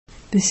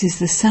This is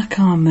the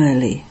Sakar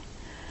Murli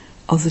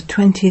of the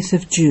 20th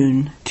of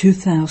June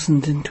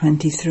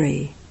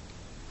 2023.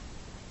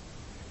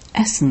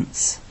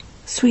 Essence,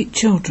 sweet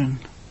children,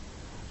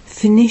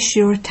 finish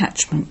your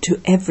attachment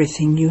to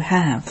everything you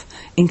have,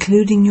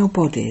 including your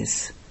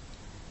bodies.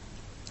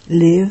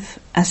 Live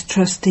as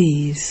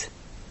trustees.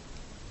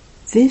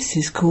 This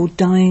is called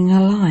dying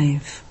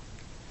alive.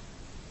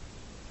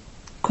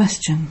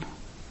 Question: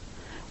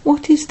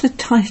 what is the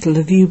title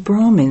of you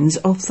Brahmins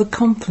of the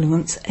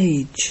confluence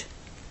age?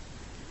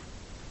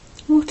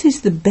 What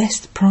is the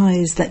best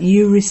prize that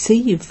you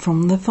receive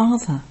from the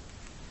Father?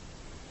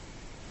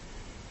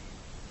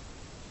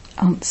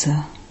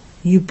 Answer: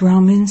 you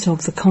Brahmins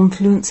of the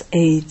confluence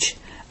age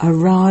are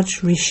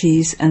Raj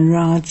Rishis and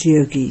Raj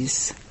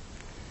Yogis.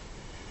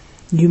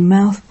 You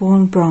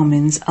mouth-born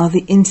Brahmins are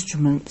the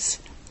instruments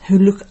who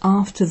look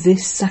after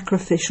this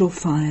sacrificial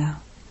fire.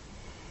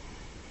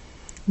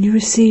 You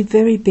receive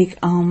very big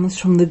alms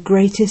from the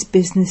greatest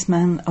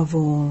businessman of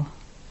all.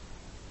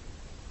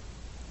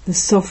 The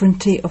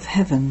sovereignty of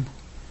heaven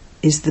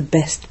is the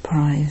best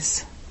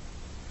prize.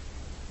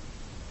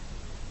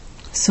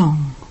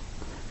 Song: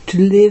 to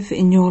live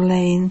in your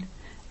lane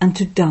and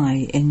to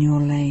die in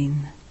your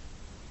lane.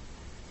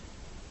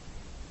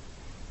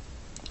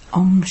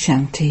 Om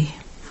Shanti.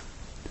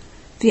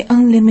 The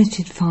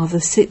unlimited Father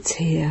sits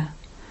here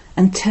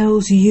and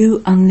tells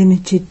you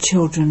unlimited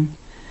children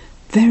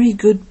very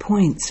good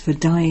points for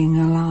dying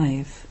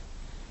alive.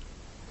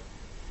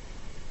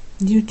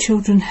 You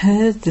children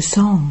heard the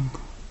song.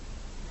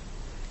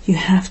 You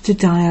have to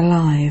die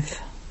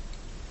alive.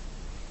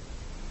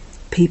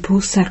 People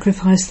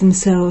sacrifice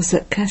themselves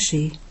at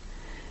Kashi.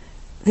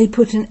 They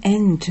put an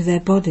end to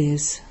their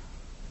bodies.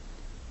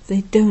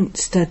 They don't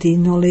study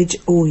knowledge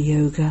or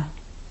yoga.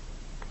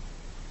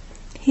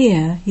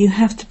 Here you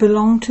have to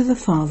belong to the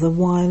Father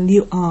while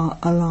you are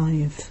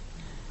alive.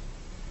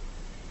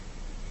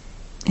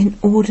 In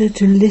order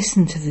to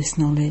listen to this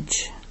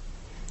knowledge,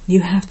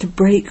 you have to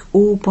break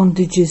all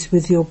bondages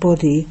with your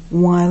body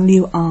while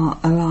you are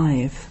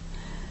alive,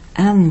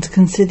 and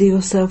consider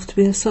yourself to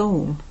be a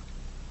soul.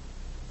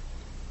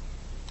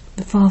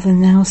 The Father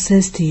now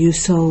says to you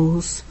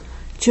souls,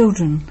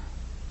 children,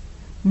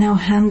 now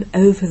hand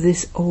over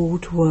this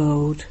old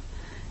world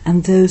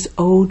and those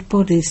old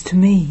bodies to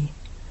me.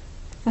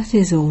 That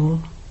is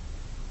all.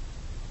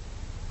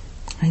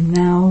 I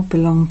now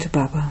belong to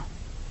Baba.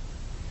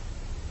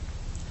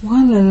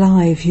 While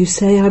alive you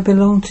say I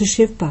belong to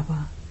Shiv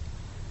Baba.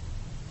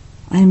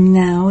 I am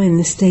now in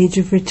the stage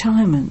of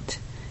retirement,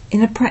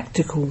 in a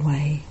practical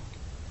way.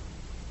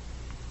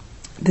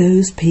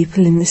 Those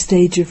people in the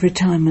stage of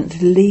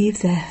retirement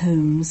leave their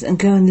homes and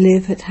go and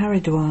live at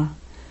Haridwar.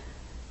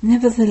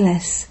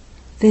 Nevertheless,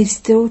 they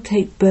still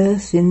take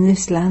birth in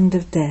this land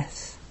of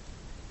death.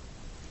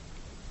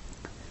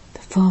 The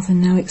Father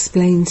now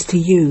explains to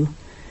you,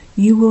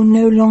 you will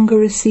no longer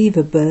receive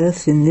a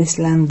birth in this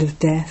land of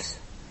death.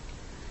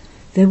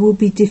 There will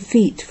be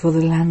defeat for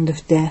the land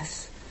of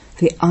death,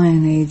 the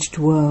iron-aged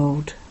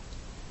world.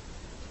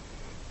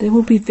 There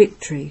will be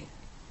victory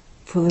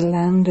for the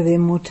land of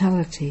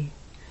immortality,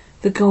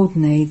 the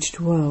golden-aged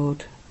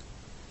world.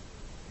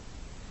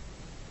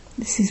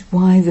 This is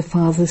why the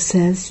Father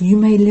says you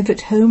may live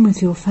at home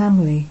with your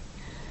family,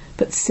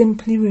 but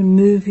simply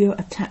remove your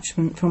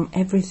attachment from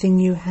everything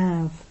you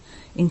have,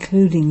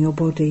 including your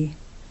body.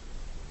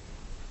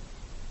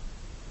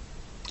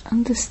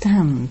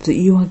 Understand that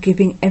you are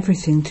giving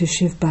everything to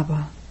Shiv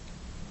Baba.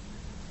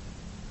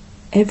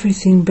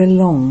 Everything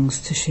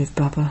belongs to Shiv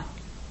Baba.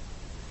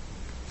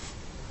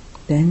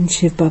 Then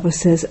Shiv Baba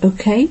says,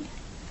 okay,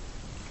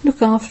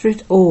 look after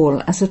it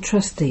all as a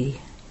trustee.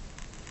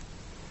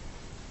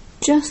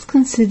 Just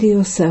consider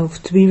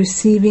yourself to be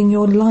receiving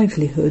your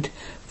livelihood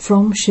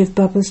from Shiv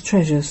Baba's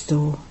treasure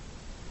store.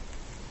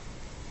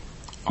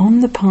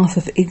 On the path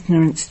of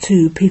ignorance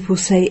too, people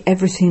say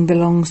everything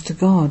belongs to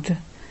God.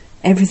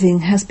 Everything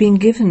has been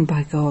given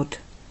by God.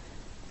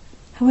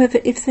 However,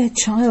 if their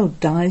child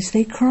dies,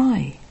 they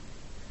cry.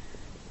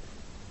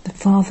 The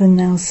Father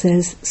now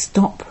says,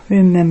 stop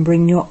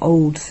remembering your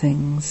old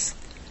things.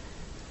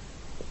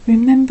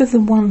 Remember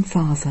the one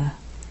Father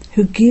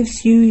who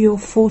gives you your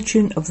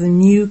fortune of the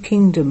new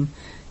kingdom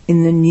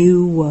in the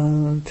new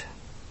world.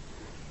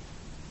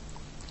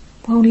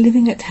 While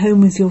living at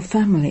home with your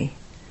family,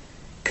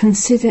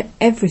 consider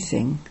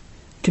everything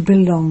to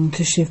belong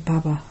to Shiv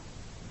Baba.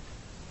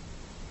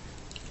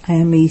 I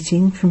am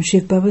eating from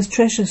Shiv Baba's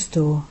treasure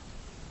store.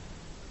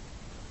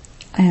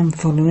 I am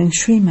following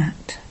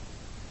Srimat.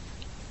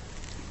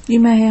 You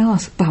may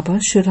ask,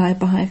 Baba, should I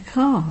buy a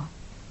car?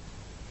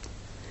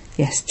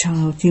 Yes,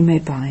 child, you may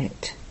buy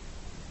it.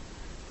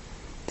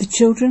 The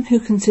children who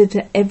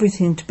consider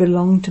everything to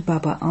belong to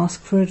Baba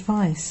ask for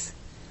advice.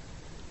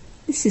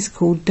 This is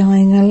called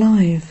dying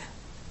alive.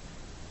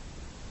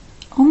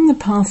 On the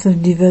path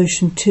of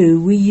devotion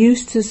too, we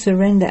used to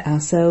surrender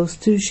ourselves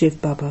to Shiv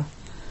Baba,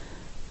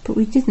 but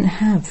we didn't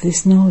have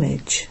this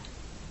knowledge.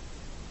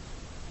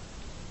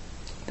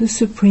 The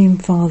Supreme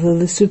Father,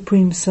 the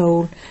Supreme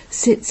Soul,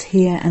 sits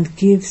here and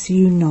gives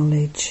you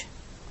knowledge.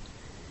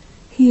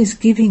 He is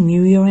giving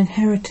you your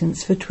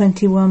inheritance for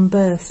 21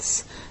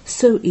 births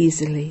so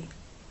easily.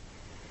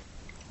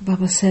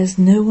 Baba says,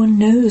 no one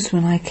knows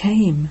when I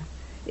came.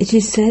 It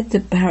is said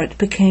that Bharat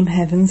became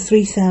heaven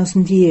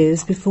 3,000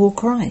 years before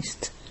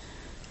Christ.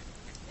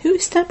 Who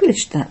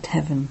established that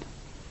heaven?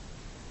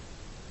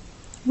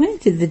 Where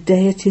did the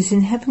deities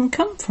in heaven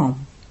come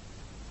from?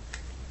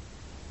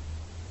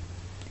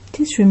 It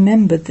is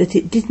remembered that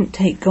it didn't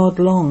take God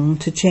long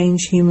to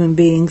change human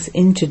beings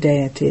into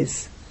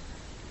deities.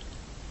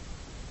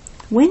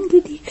 When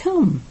did he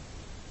come?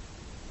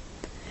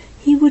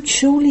 He would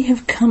surely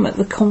have come at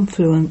the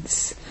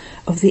confluence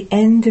of the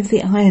end of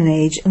the Iron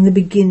Age and the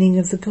beginning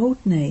of the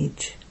Golden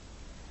Age.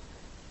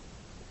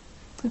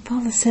 The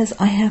Father says,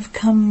 I have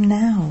come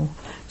now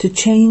to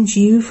change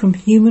you from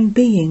human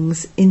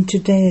beings into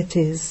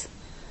deities.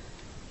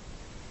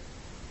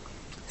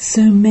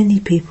 So many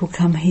people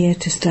come here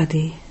to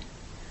study.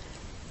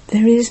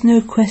 There is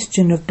no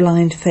question of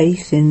blind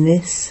faith in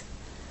this.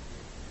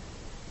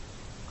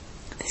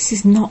 This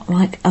is not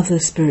like other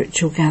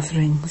spiritual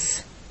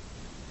gatherings.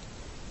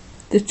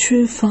 The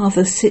true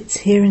Father sits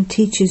here and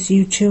teaches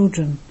you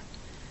children.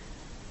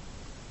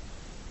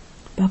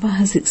 Baba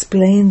has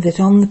explained that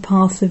on the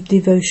path of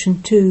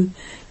devotion too,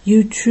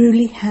 you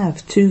truly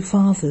have two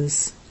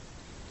fathers.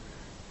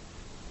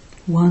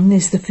 One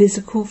is the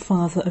physical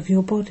father of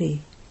your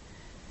body,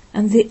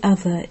 and the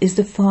other is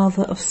the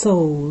father of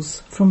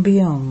souls from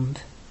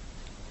beyond.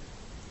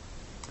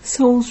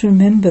 Souls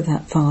remember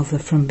that Father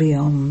from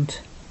beyond.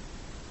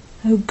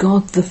 O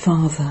God the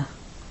Father.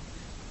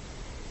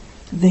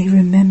 They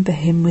remember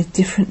him with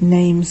different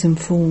names and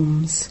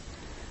forms.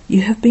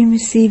 You have been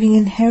receiving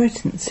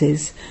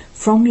inheritances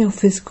from your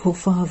physical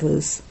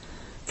fathers,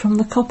 from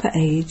the Copper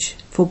Age,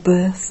 for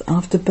birth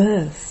after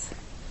birth.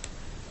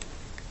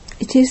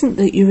 It isn't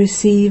that you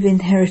receive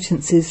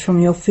inheritances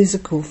from your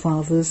physical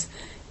fathers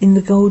in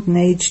the Golden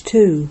Age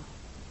too.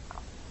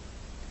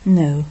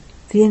 No,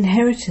 the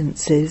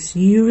inheritances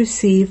you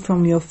receive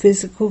from your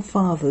physical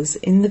fathers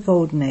in the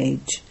Golden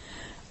Age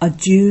are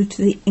due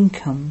to the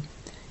income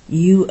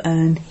you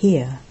earn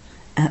here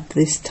at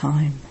this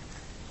time.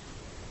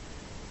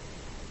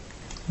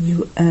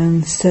 You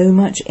earn so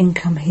much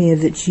income here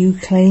that you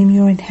claim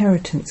your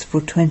inheritance for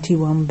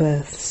 21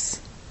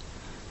 births.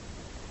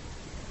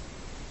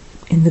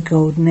 In the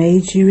Golden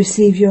Age, you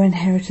receive your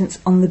inheritance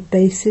on the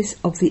basis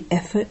of the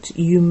effort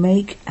you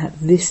make at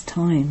this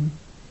time.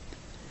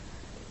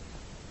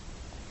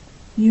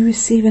 You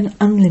receive an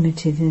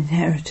unlimited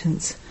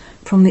inheritance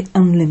from the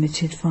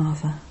unlimited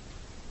Father.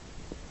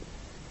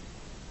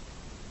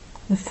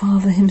 The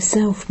Father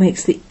himself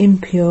makes the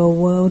impure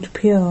world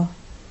pure.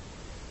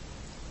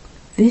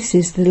 This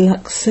is the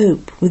Lux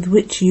soap with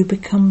which you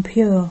become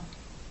pure.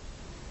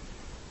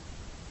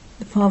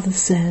 The Father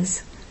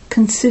says,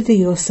 consider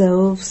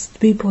yourselves to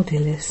be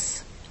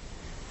bodiless.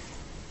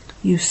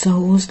 You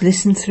souls,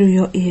 listen through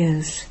your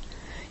ears.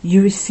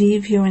 You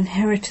receive your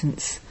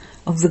inheritance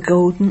of the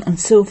Golden and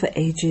Silver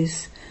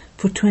Ages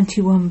for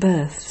 21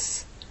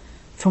 births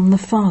from the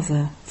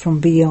Father from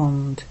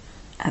beyond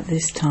at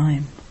this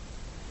time.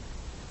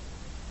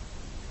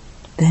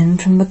 Then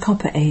from the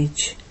Copper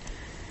Age,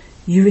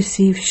 you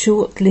receive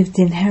short-lived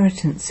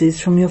inheritances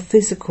from your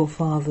physical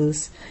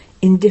fathers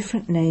in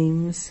different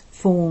names,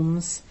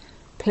 forms,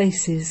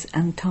 places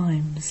and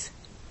times.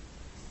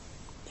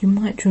 You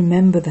might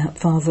remember that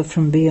Father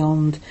from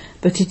beyond,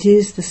 but it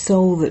is the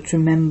soul that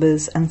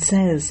remembers and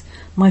says,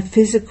 my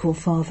physical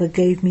father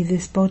gave me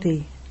this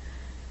body.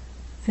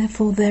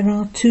 Therefore there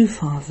are two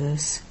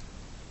fathers.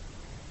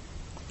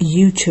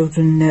 You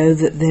children know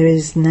that there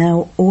is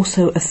now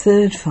also a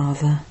third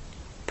father,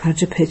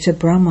 Prajapita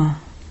Brahma.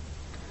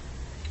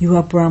 You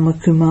are Brahma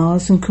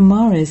Kumaris and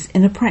Kumaris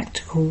in a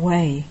practical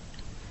way.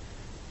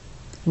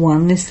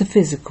 One is the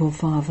physical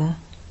father.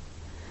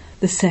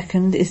 The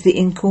second is the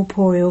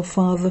incorporeal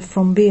Father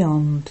from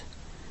beyond.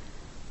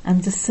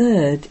 And the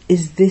third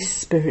is this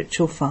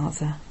spiritual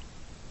Father.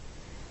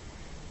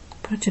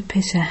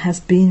 Prajapita has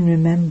been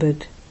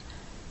remembered.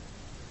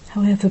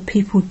 However,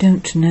 people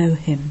don't know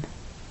him.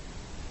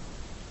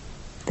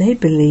 They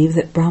believe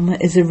that Brahma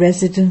is a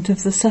resident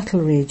of the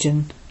subtle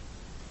region.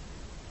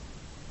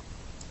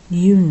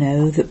 You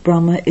know that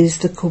Brahma is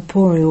the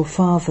corporeal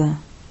Father.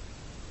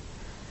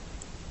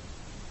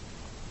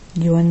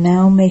 You are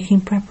now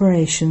making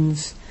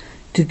preparations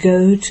to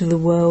go to the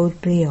world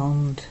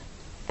beyond,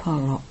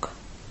 Parlok.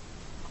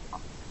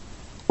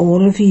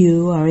 All of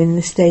you are in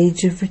the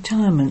stage of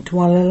retirement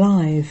while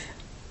alive.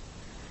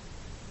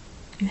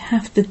 You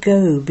have to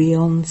go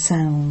beyond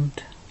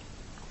sound.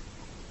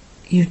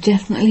 You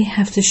definitely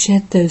have to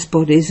shed those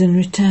bodies and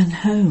return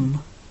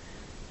home.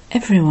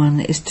 Everyone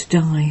is to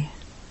die.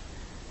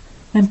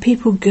 When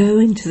people go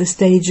into the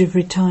stage of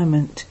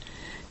retirement,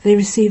 they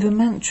receive a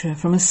mantra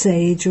from a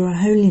sage or a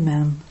holy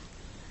man.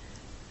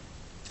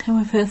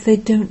 However, they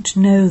don't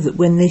know that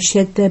when they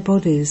shed their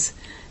bodies,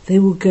 they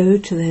will go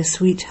to their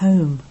sweet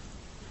home.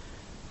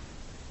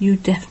 You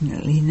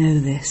definitely know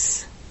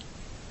this.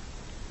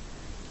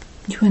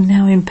 You are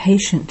now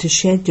impatient to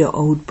shed your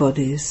old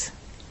bodies.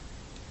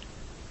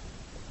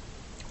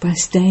 By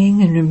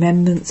staying in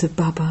remembrance of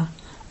Baba,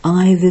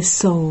 I, this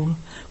soul,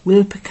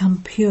 will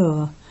become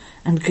pure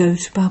and go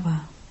to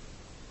Baba.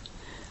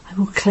 I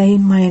will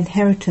claim my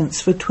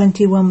inheritance for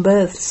 21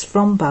 births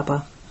from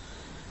Baba.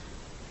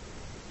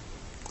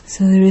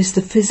 So there is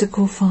the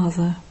physical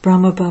father,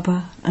 Brahma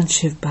Baba and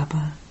Shiv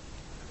Baba.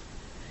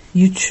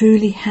 You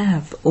truly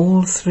have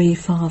all three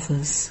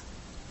fathers.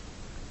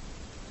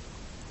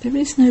 There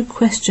is no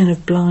question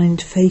of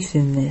blind faith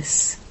in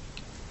this.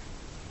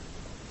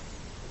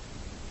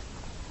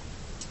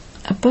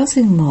 A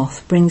buzzing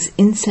moth brings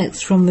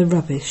insects from the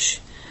rubbish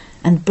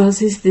and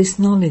buzzes this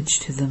knowledge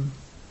to them.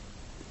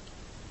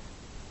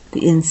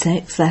 The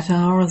insects that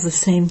are of the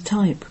same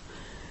type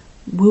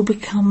will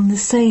become the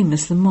same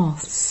as the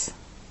moths.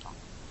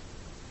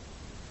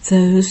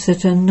 Those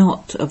that are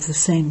not of the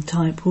same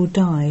type will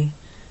die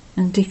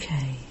and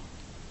decay.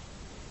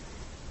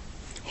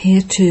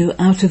 Here too,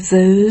 out of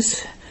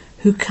those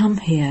who come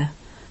here,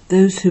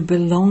 those who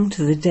belong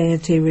to the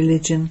deity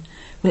religion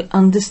will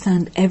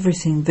understand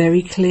everything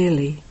very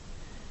clearly.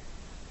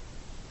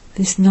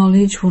 This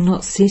knowledge will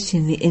not sit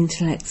in the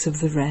intellects of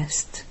the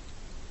rest.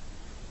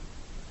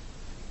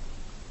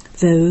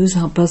 Those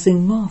are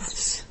buzzing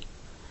moths,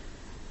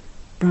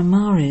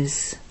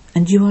 Brahmaris,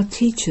 and you are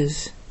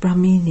teachers,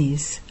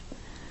 Brahminis.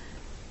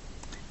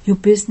 Your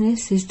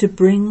business is to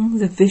bring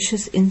the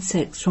vicious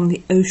insects from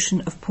the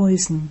ocean of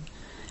poison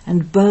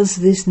and buzz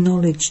this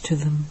knowledge to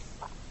them.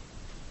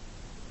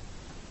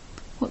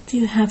 What do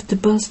you have to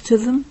buzz to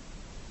them?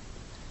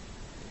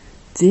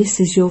 This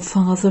is your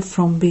Father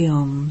from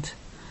beyond.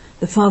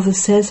 The Father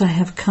says, I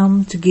have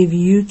come to give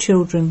you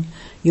children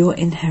your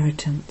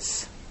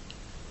inheritance.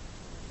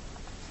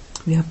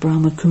 We are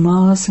Brahma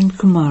Kumaris and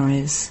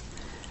Kumaris,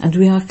 and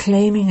we are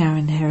claiming our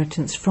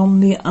inheritance from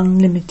the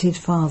unlimited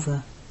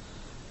Father.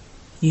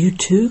 You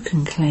too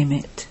can claim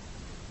it.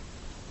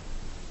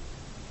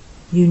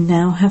 You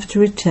now have to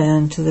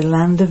return to the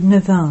land of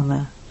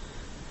Nirvana,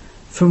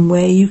 from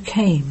where you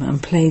came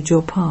and played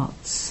your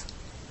parts.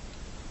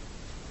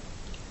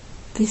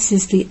 This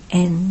is the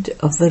end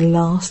of the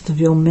last of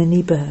your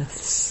many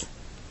births.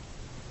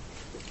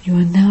 You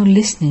are now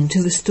listening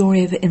to the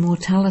story of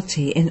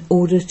immortality in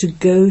order to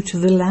go to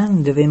the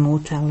land of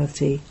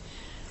immortality.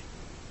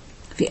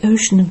 The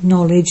ocean of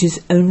knowledge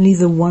is only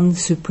the one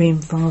Supreme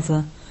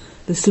Father,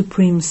 the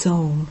Supreme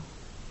Soul.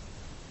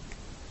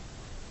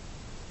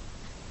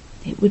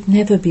 It would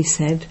never be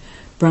said,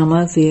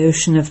 Brahma, the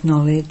ocean of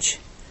knowledge,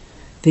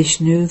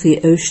 Vishnu,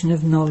 the ocean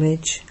of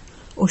knowledge,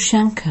 or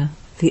Shankar,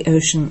 the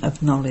ocean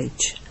of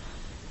knowledge.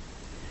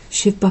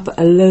 Shiv Baba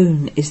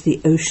alone is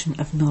the ocean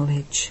of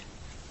knowledge.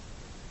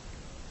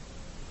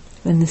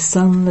 When the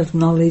sun of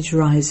knowledge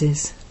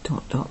rises, ...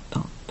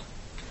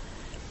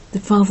 The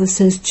Father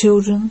says,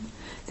 children,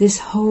 this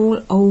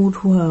whole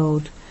old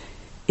world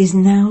is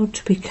now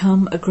to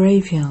become a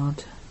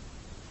graveyard.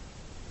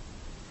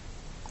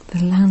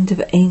 The land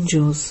of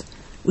angels,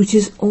 which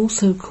is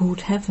also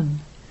called heaven,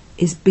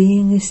 is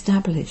being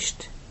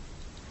established.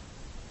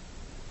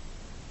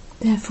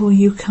 Therefore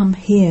you come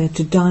here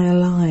to die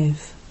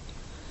alive.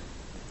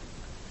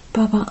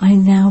 Baba, I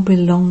now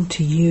belong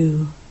to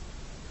you.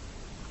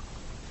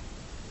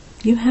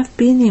 You have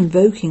been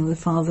invoking the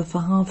Father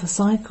for half a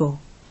cycle.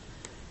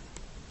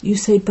 You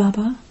say,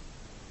 Baba,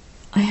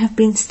 I have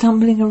been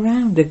stumbling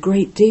around a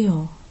great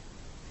deal.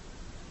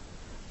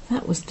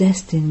 That was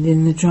destined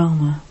in the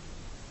drama.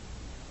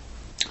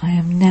 I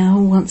am now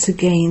once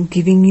again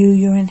giving you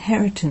your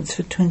inheritance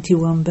for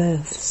 21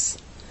 births.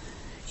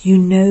 You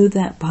know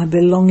that by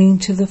belonging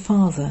to the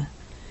Father,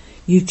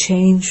 you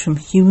change from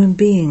human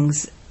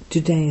beings to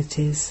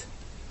deities.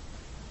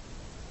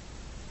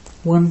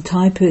 One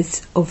type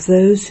is of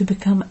those who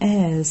become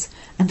heirs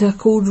and are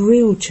called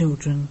real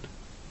children.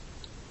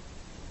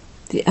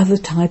 The other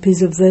type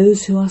is of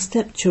those who are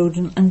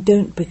stepchildren and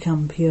don't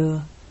become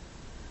pure.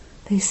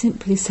 They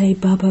simply say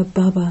Baba,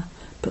 Baba,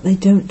 but they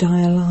don't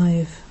die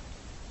alive.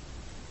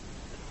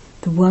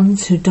 The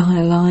ones who die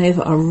alive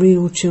are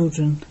real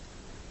children,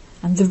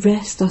 and the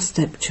rest are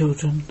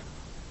stepchildren.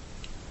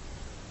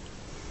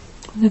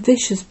 When a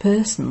vicious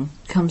person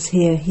comes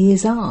here, he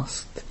is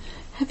asked,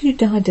 have you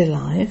died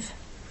alive?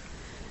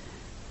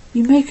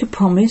 You make a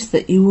promise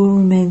that you will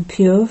remain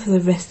pure for the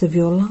rest of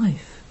your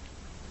life.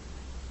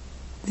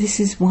 This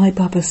is why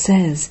Baba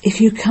says, if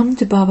you come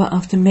to Baba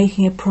after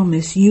making a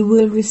promise, you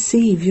will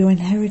receive your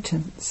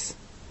inheritance.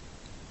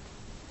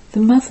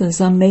 The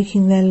mothers are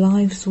making their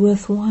lives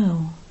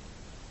worthwhile.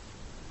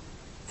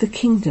 The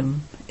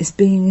kingdom is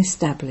being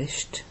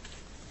established.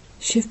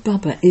 Shiv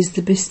Baba is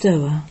the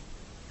bestower.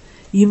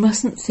 You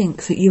mustn't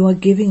think that you are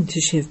giving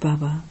to Shiv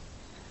Baba.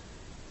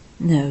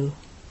 No.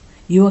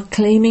 You are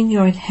claiming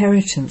your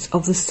inheritance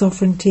of the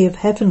sovereignty of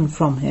heaven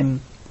from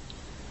him.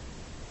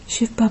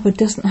 Shiv Baba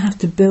doesn't have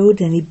to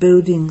build any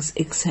buildings,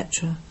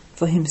 etc.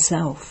 for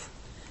himself.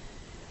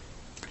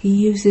 He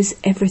uses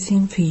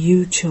everything for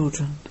you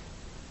children.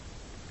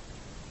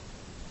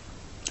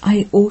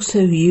 I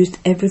also used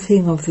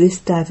everything of this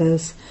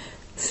Dada's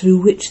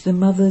through which the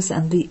mothers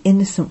and the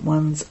innocent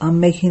ones are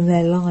making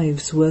their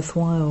lives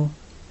worthwhile.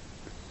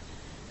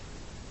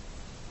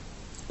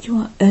 You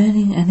are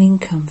earning an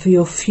income for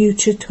your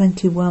future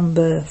 21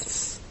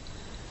 births.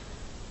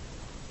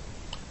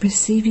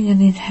 Receiving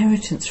an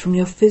inheritance from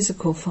your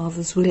physical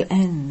fathers will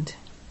end.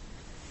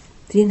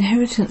 The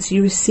inheritance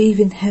you receive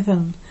in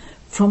heaven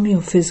from your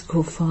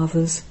physical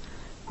fathers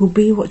will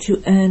be what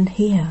you earn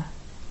here.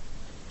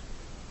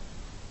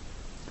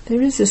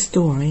 There is a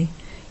story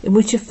in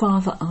which a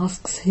father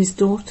asks his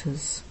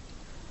daughters,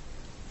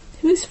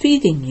 "Who is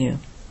feeding you?"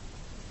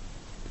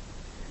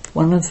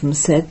 One of them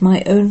said,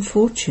 "My own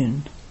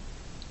fortune."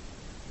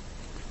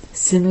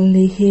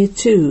 Similarly here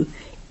too,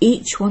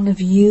 each one of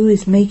you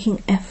is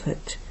making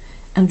effort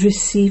and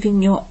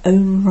receiving your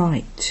own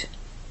right.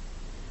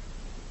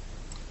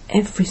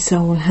 Every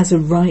soul has a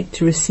right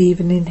to receive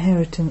an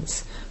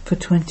inheritance for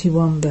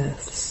 21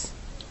 births.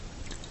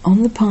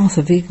 On the path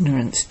of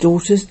ignorance,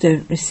 daughters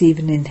don't receive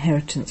an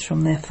inheritance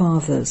from their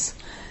fathers,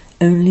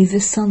 only the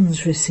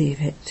sons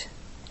receive it.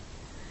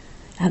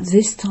 At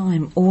this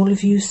time, all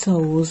of you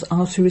souls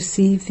are to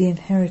receive the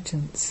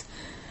inheritance,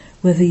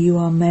 whether you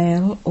are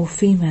male or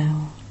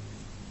female.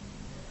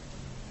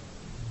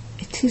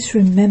 It is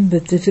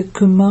remembered that a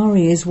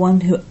Kumari is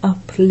one who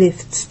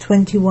uplifts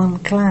 21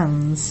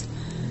 clans.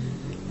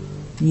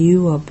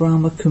 You are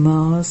Brahma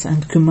Kumaris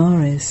and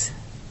Kumaris.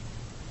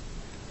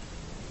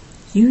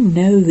 You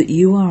know that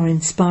you are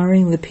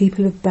inspiring the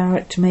people of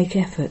Bharat to make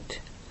effort,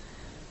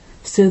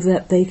 so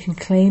that they can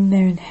claim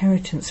their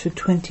inheritance for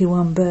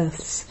 21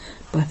 births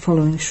by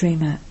following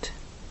Srimat.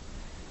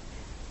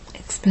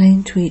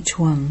 Explain to each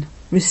one,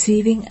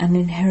 receiving an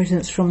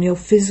inheritance from your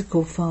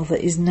physical father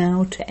is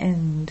now to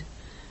end.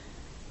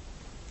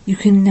 You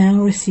can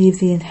now receive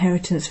the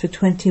inheritance for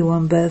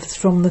 21 births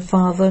from the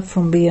Father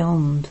from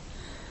beyond.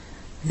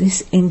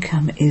 This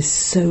income is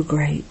so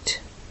great.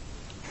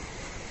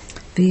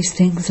 These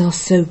things are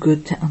so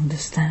good to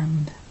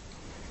understand.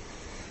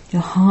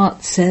 Your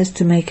heart says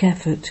to make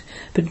effort,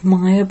 but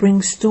Maya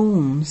brings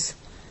storms.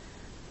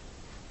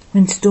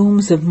 When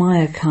storms of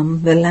Maya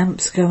come, the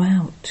lamps go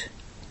out.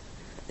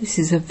 This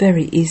is a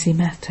very easy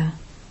matter.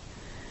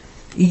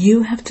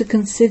 You have to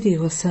consider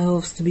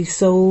yourselves to be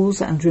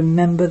souls and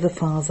remember the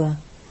Father.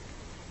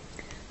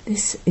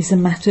 This is a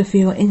matter for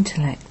your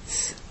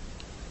intellects.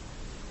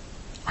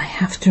 I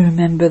have to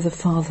remember the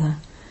Father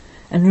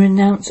and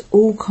renounce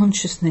all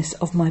consciousness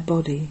of my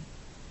body.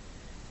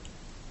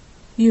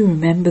 You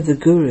remember the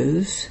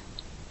gurus.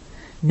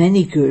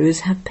 Many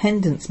gurus have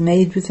pendants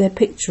made with their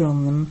picture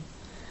on them,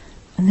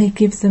 and they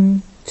give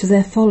them to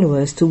their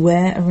followers to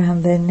wear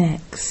around their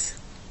necks.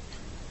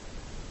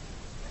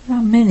 There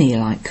are many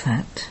like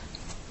that.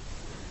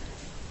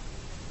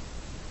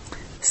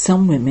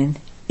 Some women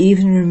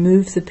even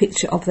remove the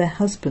picture of their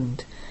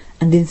husband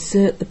and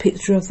insert the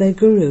picture of their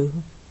guru.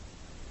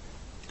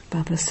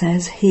 Baba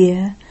says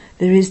here,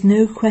 there is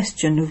no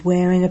question of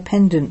wearing a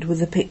pendant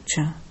with a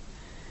picture.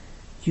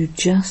 You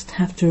just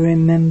have to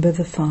remember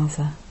the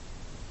Father.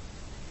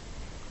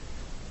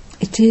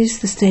 It is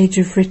the stage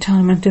of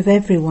retirement of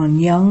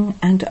everyone, young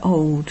and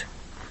old.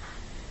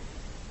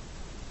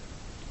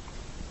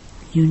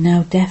 You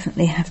now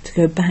definitely have to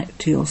go back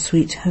to your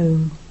sweet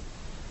home.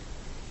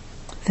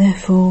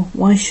 Therefore,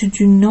 why should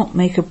you not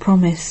make a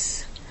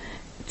promise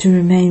to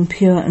remain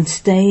pure and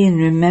stay in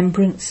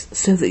remembrance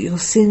so that your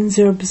sins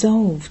are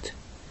absolved?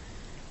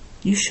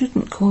 You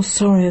shouldn't cause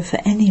sorrow for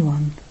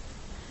anyone.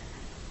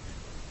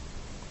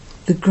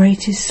 The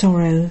greatest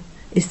sorrow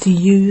is to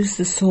use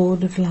the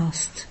sword of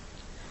lust.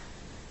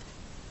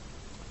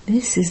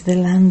 This is the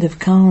land of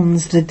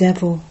Khans, the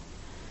devil.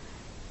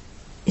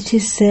 It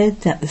is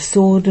said that the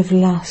sword of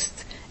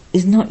lust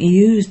is not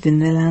used in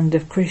the land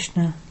of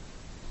Krishna.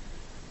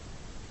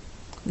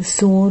 The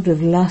sword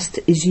of lust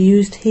is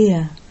used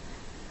here,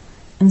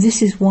 and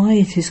this is why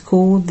it is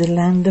called the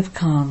land of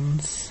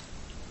Khans.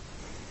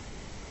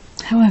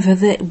 However,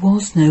 there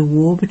was no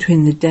war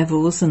between the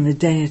devils and the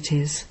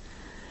deities,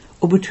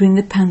 or between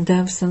the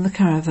Pandavas and the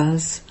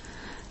Kauravas.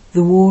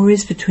 The war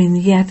is between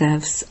the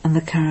Yadavas and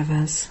the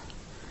Kauravas.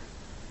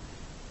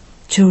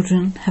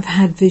 Children have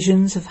had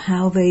visions of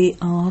how they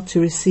are to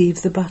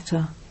receive the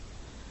butter.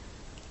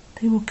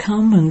 They will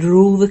come and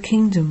rule the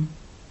kingdom.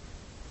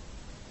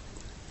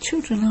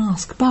 Children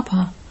ask,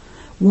 Baba,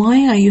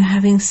 why are you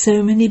having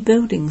so many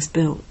buildings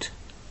built?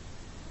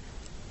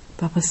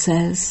 Baba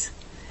says,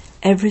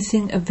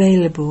 everything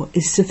available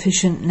is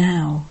sufficient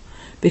now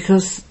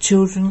because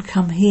children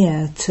come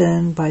here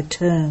turn by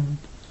turn.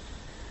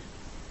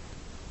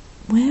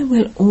 Where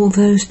will all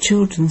those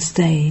children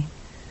stay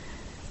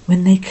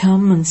when they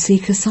come and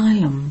seek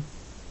asylum?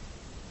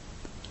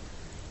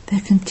 There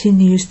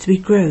continues to be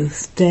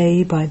growth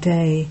day by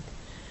day.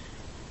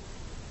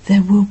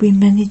 There will be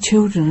many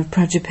children of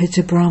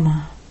Prajapita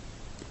Brahma.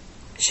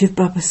 Shiv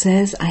Baba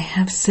says, I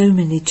have so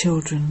many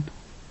children.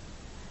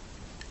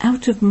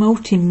 Out of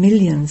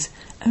multi-millions,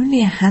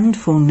 only a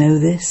handful know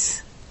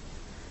this.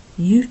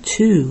 You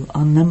too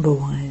are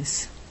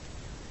number-wise.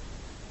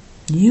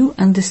 You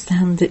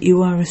understand that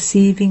you are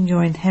receiving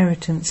your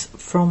inheritance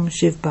from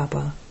Shiv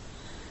Baba.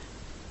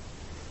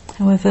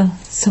 However,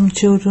 some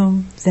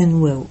children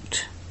then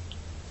wilt.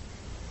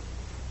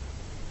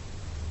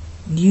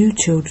 You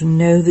children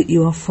know that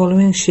you are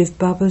following Shiv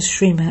Baba's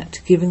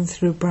Srimat given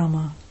through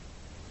Brahma.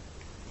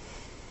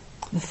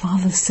 The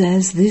Father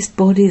says, this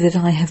body that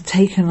I have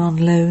taken on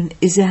loan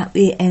is at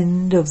the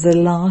end of the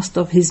last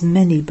of his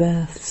many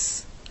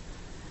births.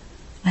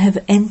 I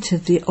have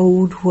entered the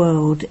old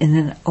world in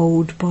an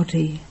old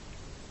body.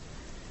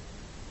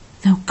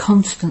 Now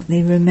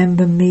constantly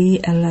remember me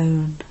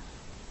alone.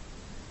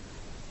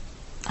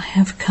 I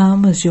have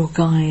come as your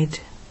guide.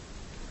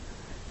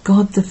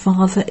 God the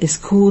Father is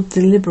called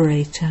the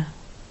Liberator.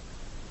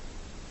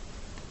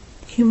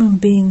 Human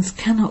beings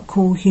cannot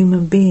call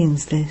human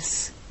beings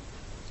this.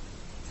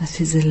 That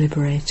is a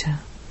liberator.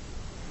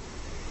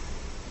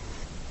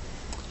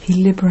 He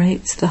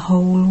liberates the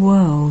whole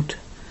world.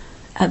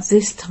 At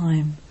this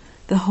time,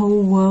 the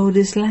whole world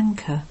is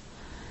Lanka,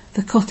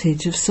 the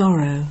cottage of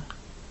sorrow.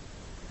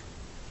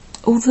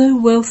 Although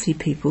wealthy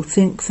people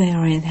think they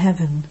are in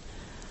heaven,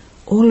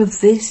 all of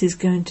this is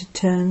going to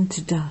turn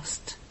to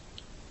dust.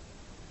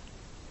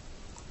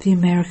 The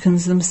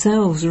Americans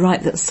themselves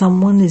write that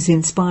someone is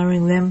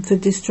inspiring them for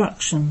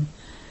destruction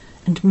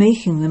and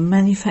making them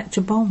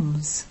manufacture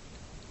bombs.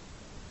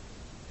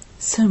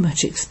 So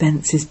much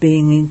expense is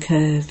being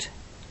incurred.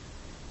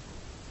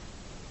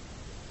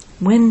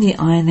 When the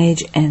Iron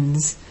Age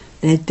ends,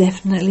 there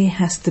definitely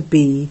has to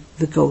be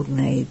the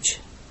Golden Age.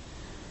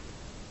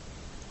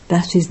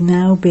 That is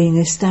now being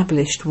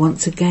established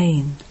once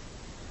again.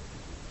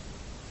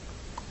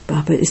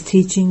 Baba is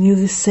teaching you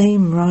the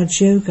same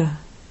Raj Yoga.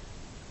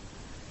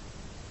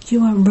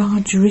 You are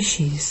Raj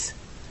Rishis,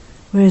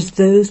 whereas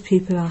those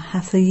people are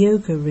Hatha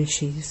Yoga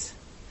Rishis.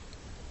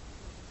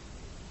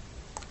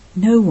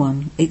 No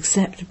one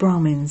except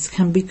Brahmins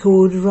can be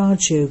called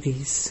Raj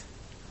Yogis.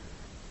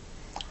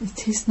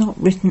 It is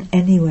not written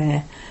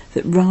anywhere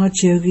that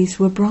Raj Yogis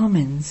were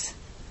Brahmins.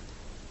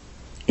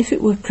 If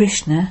it were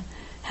Krishna,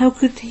 how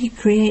could he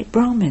create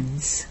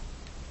Brahmins?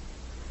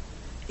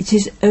 It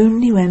is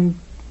only when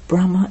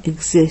Brahma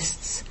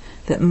exists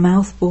that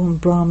mouth-born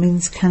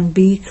Brahmins can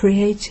be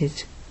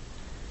created.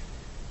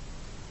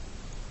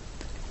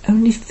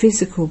 Only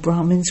physical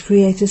Brahmins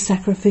create a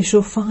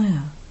sacrificial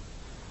fire.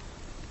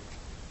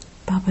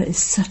 Baba is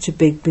such a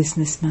big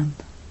businessman.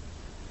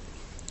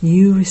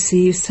 You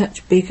receive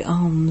such big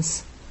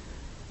alms.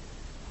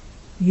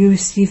 You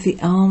receive the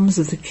alms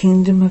of the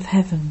kingdom of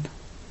heaven.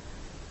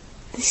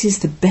 This is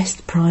the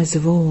best prize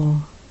of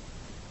all.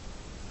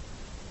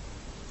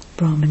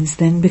 Brahmins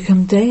then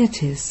become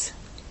deities.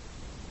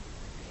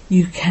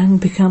 You can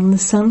become the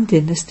Sun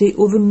dynasty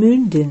or the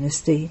Moon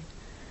dynasty.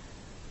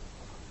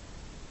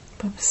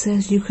 Baba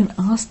says you can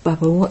ask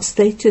Baba what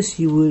status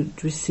you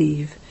would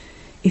receive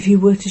if you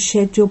were to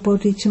shed your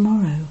body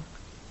tomorrow.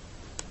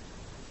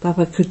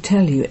 Baba could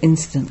tell you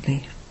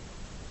instantly.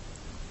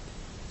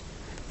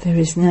 There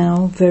is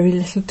now very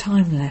little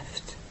time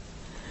left.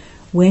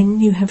 When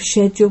you have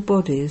shed your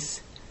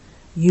bodies,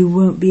 you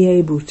won't be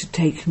able to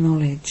take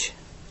knowledge.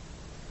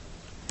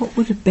 What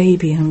would a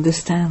baby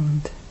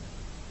understand?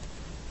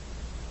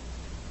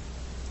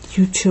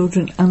 You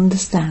children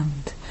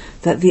understand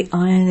that the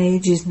Iron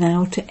Age is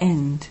now to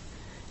end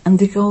and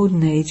the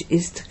Golden Age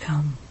is to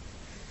come.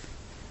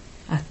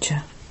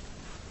 Acha.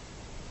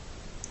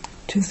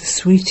 To the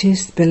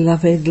sweetest,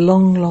 beloved,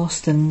 long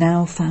lost and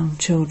now found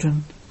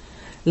children,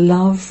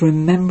 love,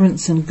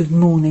 remembrance and good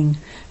morning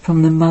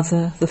from the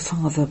mother, the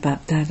father,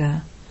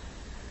 Bap-Dada.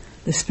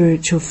 The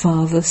spiritual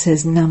father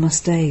says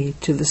Namaste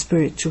to the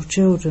spiritual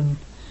children,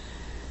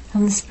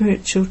 and the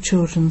spiritual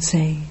children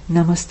say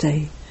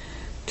Namaste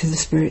to the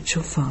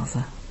spiritual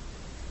father.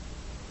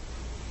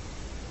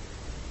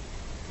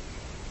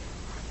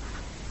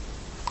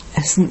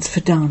 Essence for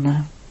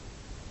Dana.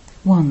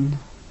 1.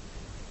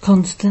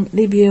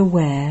 Constantly be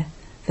aware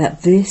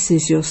that this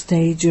is your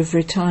stage of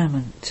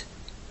retirement.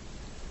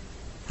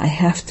 I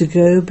have to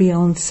go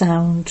beyond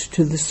sound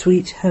to the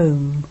sweet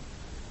home.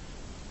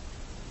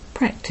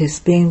 Practice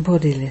being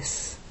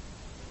bodiless.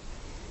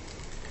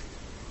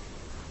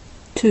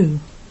 2.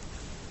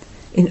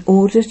 In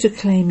order to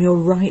claim your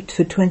right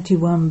for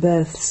 21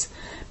 births,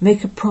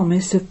 make a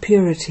promise of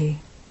purity.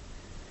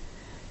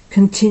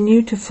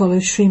 Continue to follow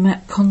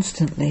Srimat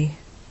constantly.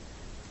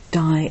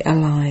 Die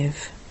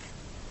alive.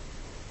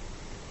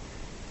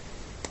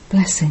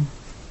 Blessing.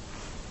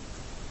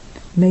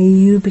 May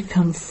you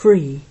become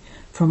free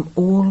from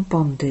all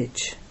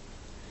bondage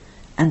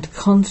and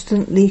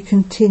constantly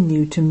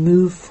continue to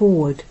move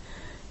forward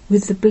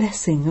with the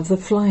blessing of the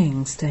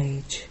flying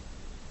stage.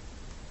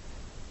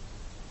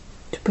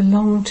 To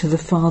belong to the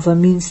Father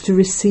means to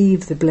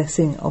receive the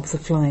blessing of the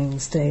flying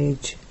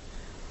stage.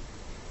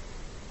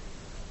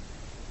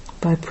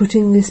 By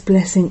putting this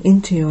blessing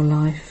into your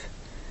life,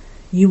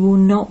 you will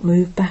not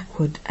move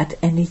backward at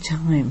any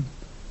time.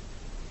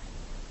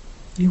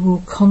 You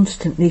will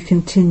constantly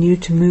continue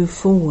to move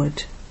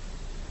forward.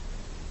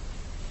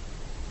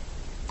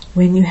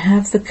 When you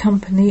have the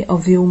company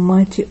of the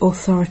Almighty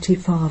Authority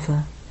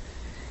Father,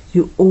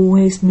 you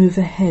always move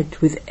ahead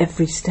with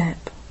every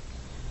step.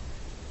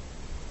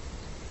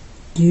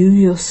 You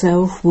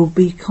yourself will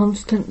be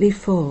constantly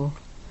full,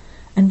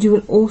 and you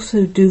will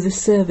also do the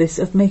service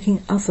of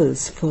making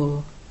others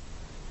full.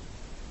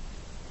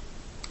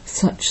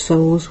 Such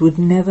souls would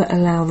never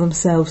allow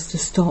themselves to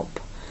stop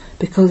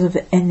because of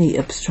any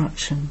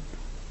obstruction.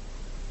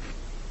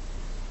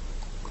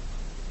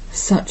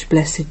 Such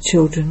blessed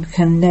children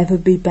can never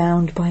be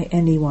bound by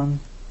anyone.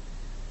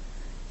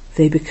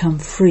 They become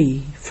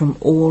free from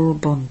all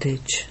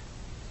bondage.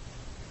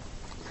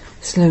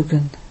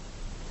 Slogan: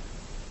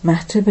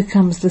 Matter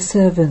becomes the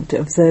servant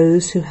of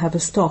those who have a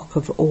stock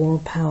of all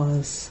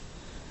powers.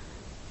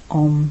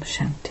 Om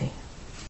Shanti.